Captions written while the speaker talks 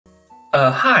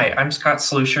Hi, I'm Scott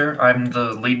Slusher. I'm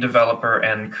the lead developer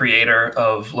and creator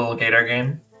of Lil Gator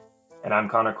Game. And I'm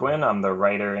Connor Quinn. I'm the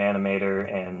writer, animator,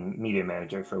 and media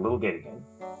manager for Lil Gator Game.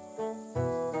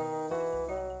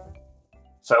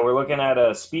 So we're looking at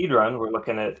a speed run. We're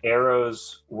looking at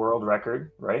Arrow's world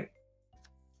record, right?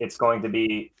 It's going to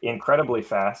be incredibly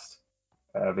fast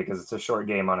because it's a short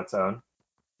game on its own.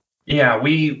 Yeah,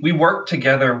 we worked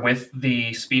together with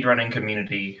the speedrunning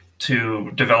community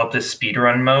to develop this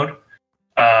speedrun mode.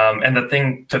 And the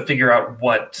thing to figure out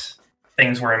what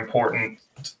things were important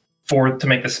to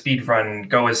make the speedrun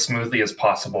go as smoothly as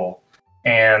possible.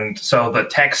 And so the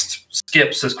text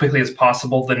skips as quickly as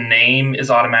possible. The name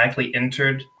is automatically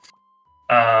entered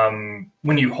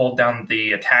when you hold down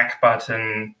the attack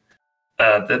button.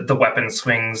 The weapon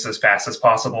swings as fast as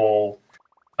possible.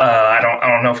 I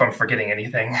don't know if I'm forgetting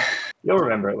anything. You'll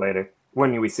remember it later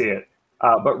when we see it.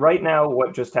 But right now,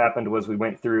 what just happened was we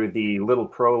went through the little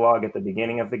prologue at the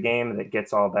beginning of the game that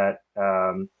gets all that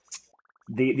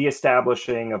the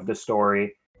establishing of the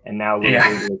story, and now Lil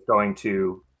Gator is going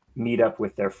to meet up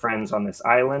with their friends on this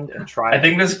island and try. I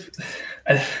think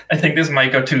this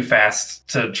might go too fast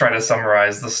to try to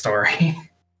summarize the story.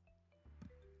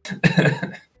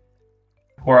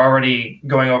 We're already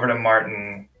going over to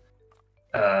Martin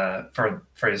for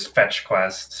his fetch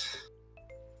quest.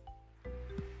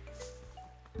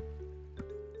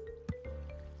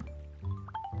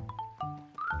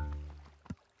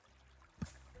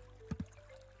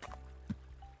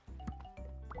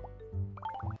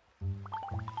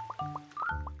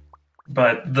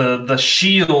 But the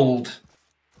shield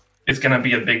is going to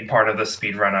be a big part of the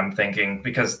speedrun, I'm thinking,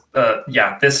 because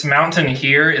this mountain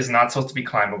here is not supposed to be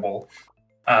climbable.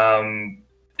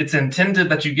 It's intended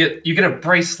that you get a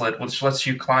bracelet which lets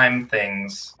you climb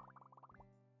things,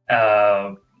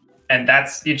 and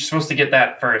you're supposed to get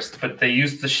that first. But they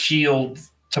use the shield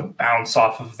to bounce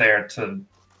off of there to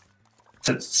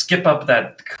skip up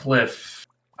that cliff.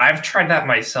 I've tried that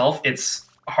myself. It's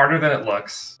harder than it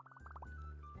looks.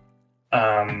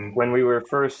 When we were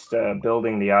first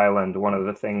building the island, one of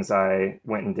the things I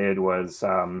went and did was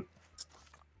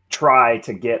try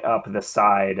to get up the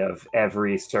side of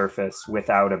every surface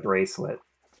without a bracelet,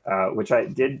 which I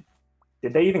did.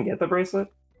 Did they even get the bracelet?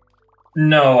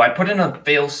 No, I put in a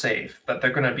failsafe that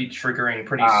they're going to be triggering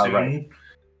pretty soon, right.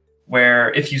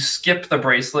 Where if you skip the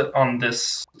bracelet on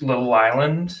this little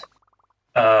island,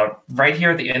 right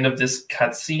here at the end of this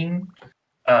cutscene,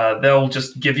 they'll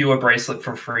just give you a bracelet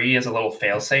for free as a little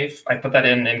failsafe. I put that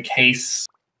in case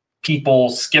people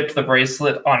skipped the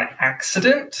bracelet on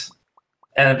accident,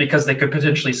 because they could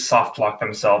potentially soft lock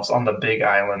themselves on the big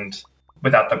island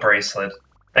without the bracelet.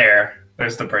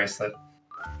 There's the bracelet.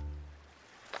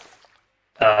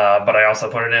 But I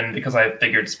also put it in because I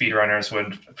figured speedrunners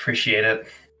would appreciate it.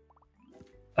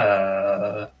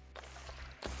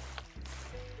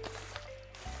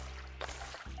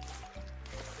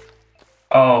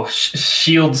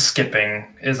 Shield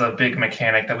skipping is a big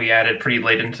mechanic that we added pretty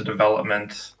late into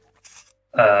development.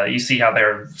 You see how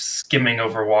they're skimming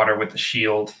over water with the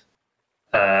shield.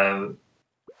 I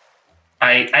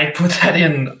put that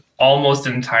in almost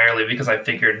entirely because I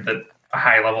figured that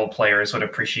high-level players would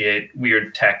appreciate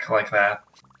weird tech like that.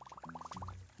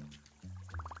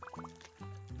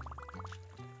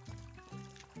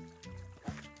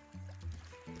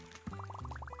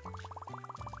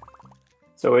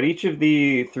 So at each of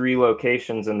the 3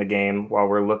 locations in the game, while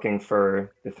we're looking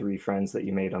for the 3 friends that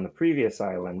you made on the previous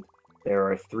island, there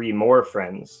are 3 more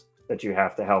friends that you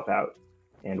have to help out.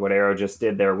 And what Arrow just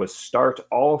did there was start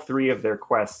all 3 of their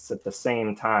quests at the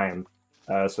same time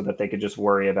so that they could just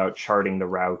worry about charting the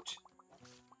route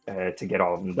to get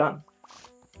all of them done.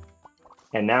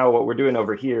 And now what we're doing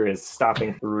over here is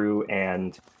stopping through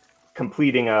and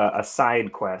completing a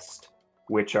side quest,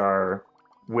 which are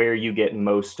where you get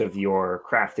most of your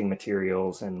crafting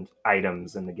materials and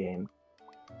items in the game.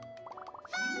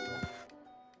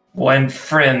 Well, and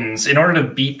friends. In order to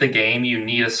beat the game, you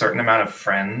need a certain amount of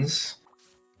friends.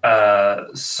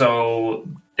 So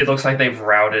it looks like they've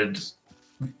routed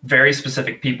very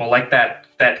specific people. Like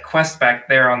that quest back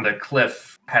there on the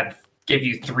cliff gave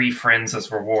you 3 friends as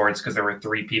rewards because there were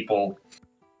 3 people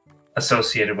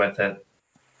associated with it.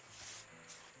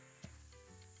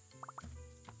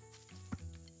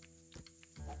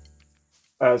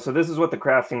 So this is what the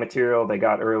crafting material they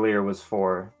got earlier was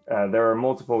for. There are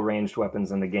multiple ranged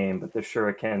weapons in the game, but the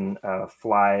shuriken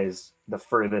flies the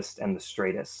furthest and the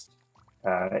straightest.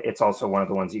 It's also one of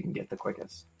the ones you can get the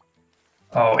quickest.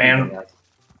 Oh,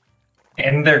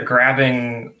 and they're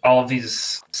grabbing all of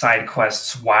these side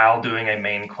quests while doing a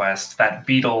main quest. That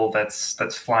beetle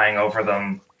that's flying over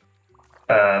them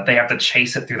they have to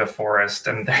chase it through the forest,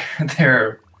 and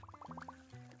they're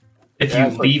if you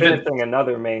actually leave it, finishing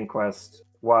another main quest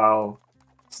while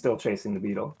still chasing the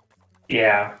beetle.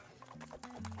 yeah.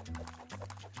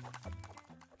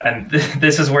 And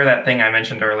this is where that thing I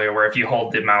mentioned earlier, where if you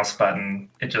hold the mouse button,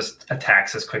 it just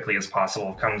attacks as quickly as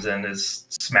possible, comes in, is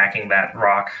smacking that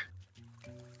rock.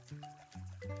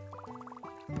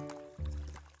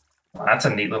 Well, that's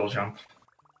a neat little jump.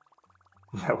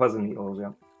 That was a neat little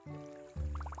jump.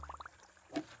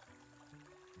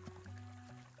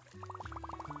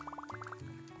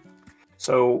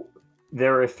 So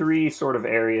there are three sort of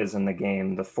areas in the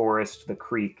game: the forest, the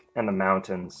creek, and the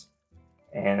mountains.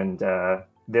 And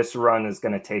this run is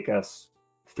going to take us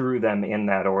through them in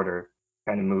that order,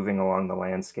 kind of moving along the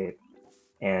landscape.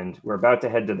 And we're about to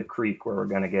head to the creek, where we're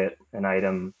going to get an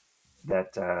item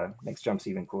that makes jumps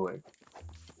even cooler.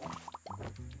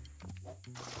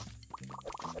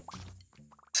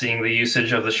 Seeing the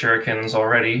usage of the shurikens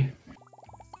already.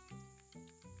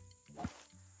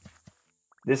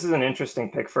 This is an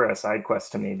interesting pick for a side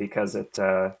quest to me, because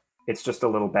it's just a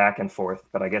little back and forth,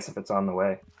 but I guess if it's on the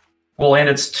way. Well, and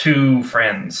it's two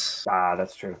friends. Ah,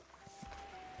 that's true.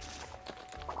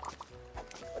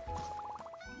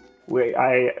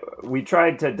 We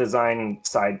tried to design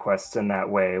side quests in that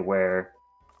way, where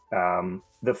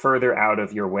the further out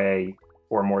of your way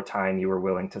or more time you were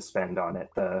willing to spend on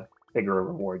it, the bigger a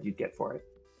reward you'd get for it.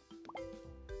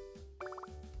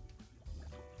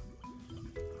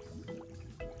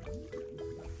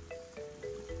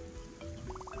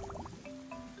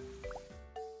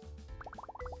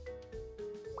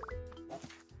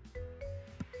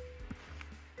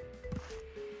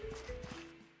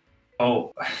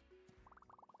 Oh,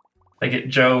 I get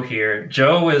Joe here.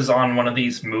 Joe is on one of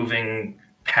these moving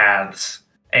paths,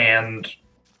 and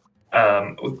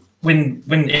when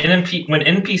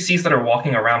NPCs that are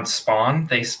walking around spawn,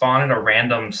 they spawn in a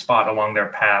random spot along their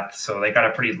path, so they got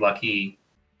a pretty lucky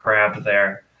grab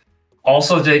there.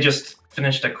 Also, they just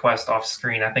finished a quest off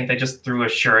screen. I think they just threw a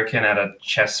shuriken at a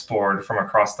chessboard from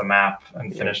across the map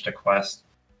and finished a quest.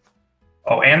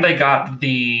 Oh, and they got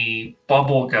the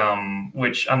bubble gum,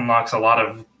 which unlocks a lot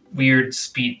of weird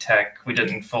speed tech we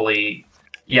didn't fully...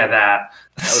 Yeah, that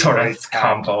sort of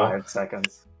combo. 5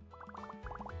 seconds.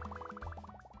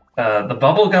 The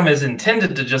bubble gum is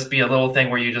intended to just be a little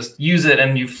thing where you just use it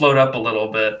and you float up a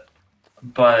little bit,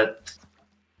 but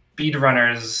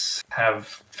speedrunners have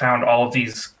found all of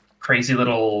these crazy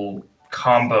little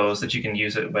combos that you can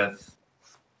use it with,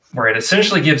 where it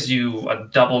essentially gives you a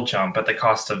double jump at the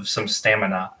cost of some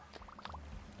stamina.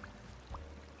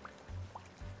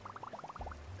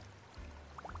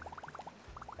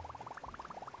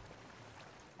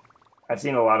 I've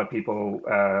seen a lot of people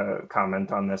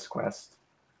comment on this quest.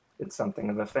 It's something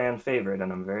of a fan favorite,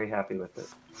 and I'm very happy with it.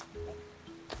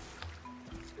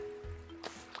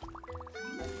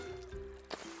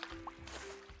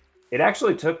 It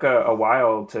actually took a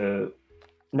while to...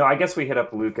 No, I guess we hit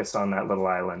up Lucas on that little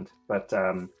island, but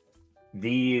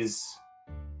these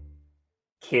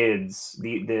kids,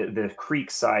 the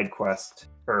Creek side quest,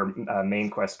 or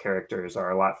main quest characters,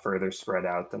 are a lot further spread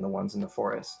out than the ones in the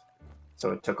forest.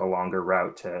 So it took a longer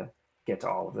route to get to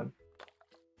all of them.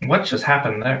 What just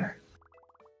happened there?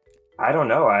 I don't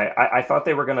know. I thought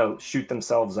they were going to shoot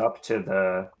themselves up to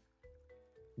the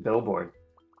billboard.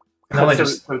 No, they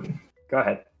go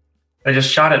ahead. They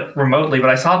just shot it remotely, but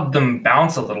I saw them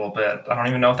bounce a little bit. I don't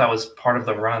even know if that was part of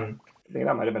the run. I think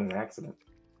that might have been an accident.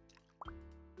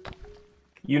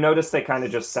 You notice they kind of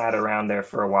just sat around there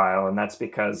for a while, and that's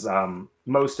because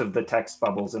most of the text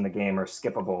bubbles in the game are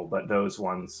skippable, but those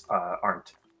ones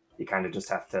aren't. You kind of just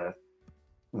have to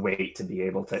wait to be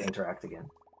able to interact again.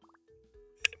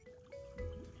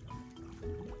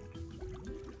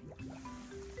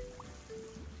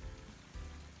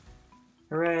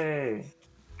 Hooray!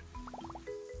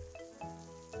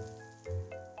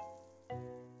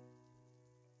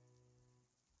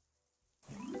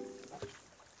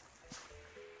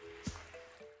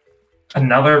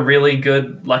 Another really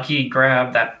good lucky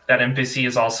grab. That NPC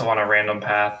is also on a random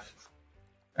path,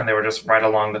 and they were just right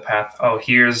along the path. Oh,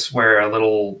 here's where a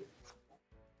little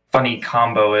funny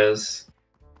combo is.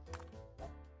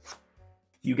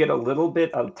 You get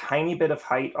a tiny bit of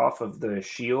height off of the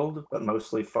shield, but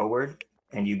mostly forward,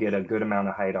 and you get a good amount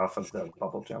of height off of the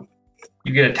bubble jump.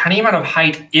 You get a tiny amount of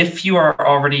height if you are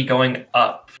already going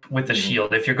up with the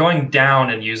shield. If you're going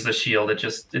down and use the shield,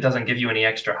 it doesn't give you any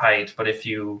extra height. But if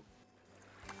you...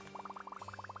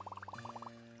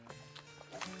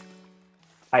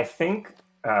 I think,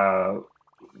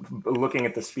 looking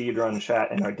at the speedrun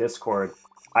chat in our Discord,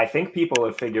 I think people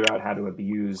have figured out how to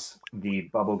abuse the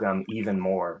bubblegum even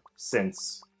more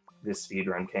since this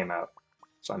speedrun came out.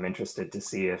 So I'm interested to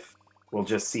see if we'll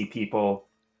just see people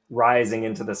rising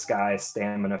into the sky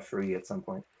stamina free at some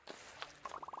point.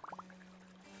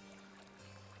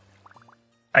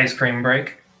 Ice cream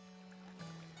break.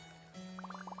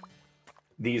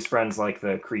 These friends, like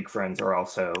the creek friends, are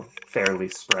also fairly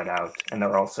spread out, and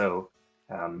they're also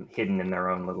hidden in their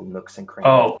own little nooks and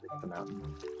crannies of the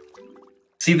mountain.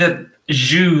 See the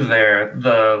Zhu there,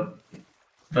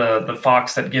 the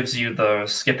fox that gives you the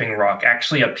skipping rock,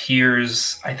 actually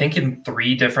appears, I think, in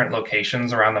 3 different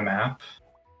locations around the map.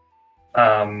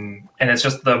 And it's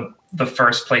just the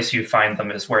first place you find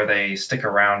them is where they stick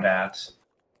around at.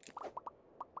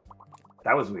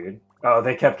 That was weird. Oh,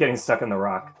 they kept getting stuck in the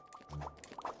rock.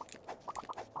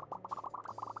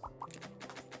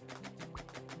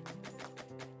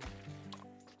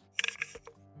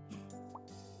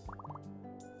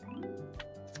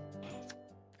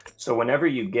 So whenever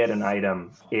you get an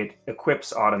item, it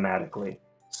equips automatically.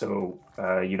 So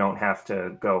you don't have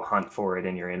to go hunt for it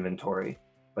in your inventory.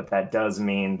 But that does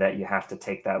mean that you have to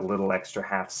take that little extra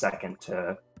half second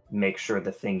to make sure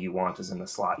the thing you want is in the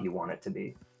slot you want it to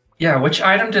be. Yeah, which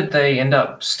item did they end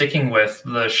up sticking with?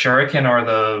 The shuriken or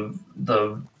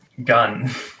the gun?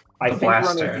 I think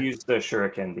runners use the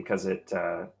shuriken because it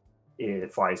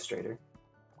flies straighter.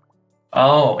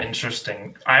 Oh,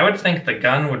 interesting. I would think the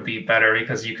gun would be better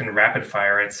because you can rapid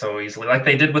fire it so easily, like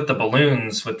they did with the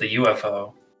balloons with the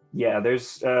UFO. Yeah,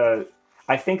 there's.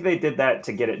 I think they did that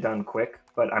to get it done quick,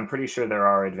 but I'm pretty sure there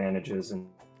are advantages. And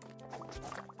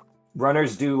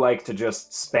runners do like to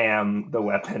just spam the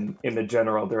weapon in the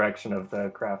general direction of the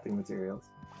crafting materials.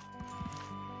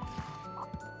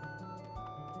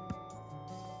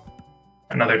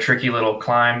 Another tricky little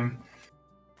climb.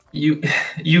 You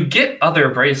get other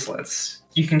bracelets.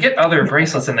 You can get other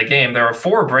bracelets in the game. There are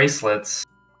 4 bracelets,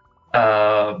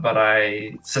 but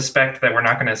I suspect that we're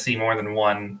not going to see more than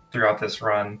 1 throughout this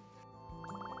run.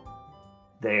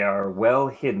 They are well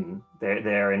hidden.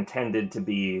 They are intended to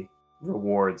be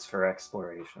rewards for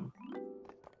exploration.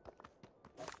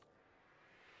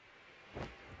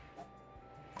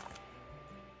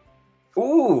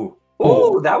 Ooh!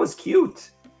 Ooh, that was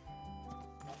cute!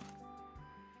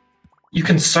 You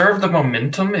conserve the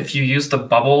momentum if you use the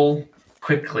bubble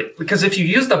quickly. Because if you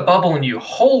use the bubble and you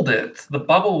hold it, the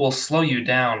bubble will slow you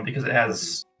down because it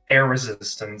has air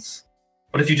resistance.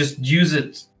 But if you just use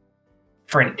it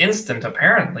for an instant,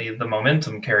 apparently, the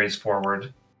momentum carries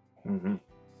forward. Mm-hmm.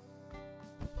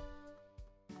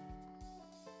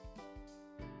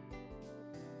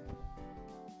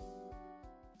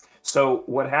 So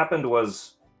what happened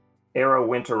was Arrow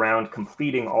went around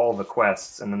completing all the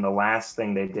quests, and then the last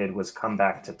thing they did was come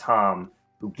back to Tom,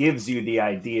 who gives you the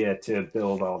idea to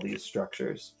build all these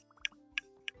structures.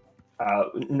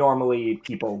 Normally,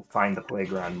 people find the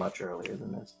playground much earlier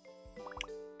than this.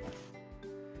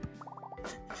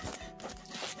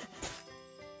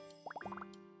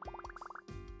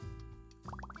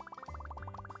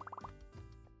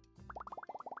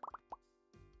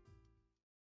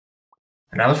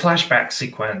 Another flashback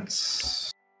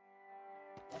sequence.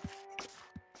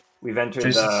 We've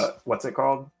entered what's it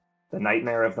called? The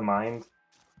Nightmare of the Mind?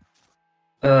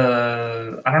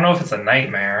 I don't know if it's a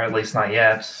nightmare, at least not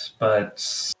yet,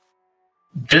 but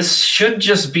this should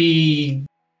just be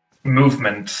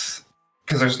movement,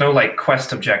 because there's no like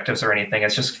quest objectives or anything.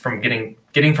 It's just from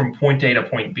getting from point A to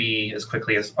point B as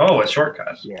quickly as a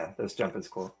shortcut. Yeah, this jump is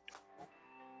cool.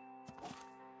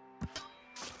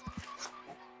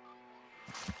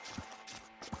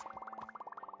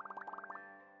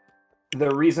 The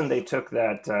reason they took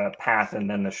that path and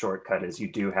then the shortcut is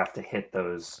you do have to hit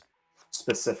those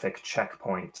specific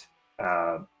checkpoint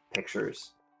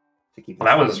pictures to keep. Well,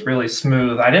 that was really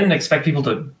smooth. I didn't expect people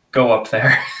to go up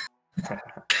there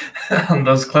on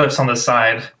those cliffs on the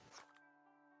side.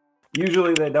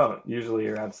 Usually they don't. Usually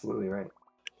you're absolutely right.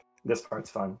 This part's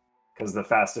fun because the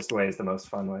fastest way is the most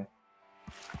fun way.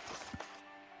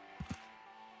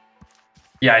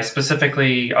 Yeah, I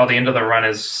specifically, the end of the run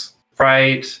is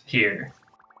right here.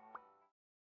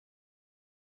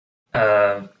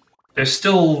 There's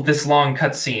still this long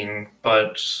cutscene,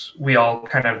 but we all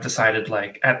kind of decided,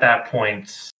 like, at that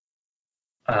point...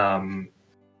 yeah,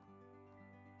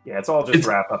 it's all just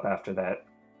wrap up after that.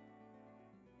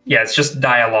 Yeah, it's just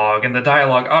dialogue, and the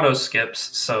dialogue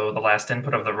auto-skips, so the last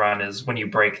input of the run is when you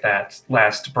break that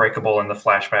last breakable in the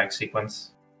flashback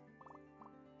sequence.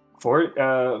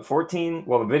 14,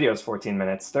 well, the video is 14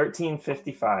 minutes,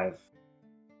 13:55.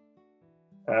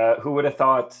 Who would have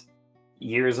thought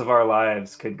years of our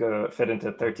lives could fit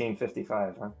into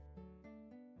 13:55, huh?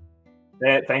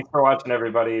 Thanks for watching,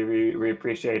 everybody. We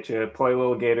appreciate you. Play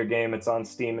Lil Gator Game. It's on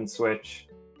Steam and Switch.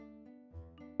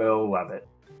 We'll love it.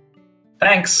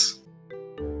 Thanks.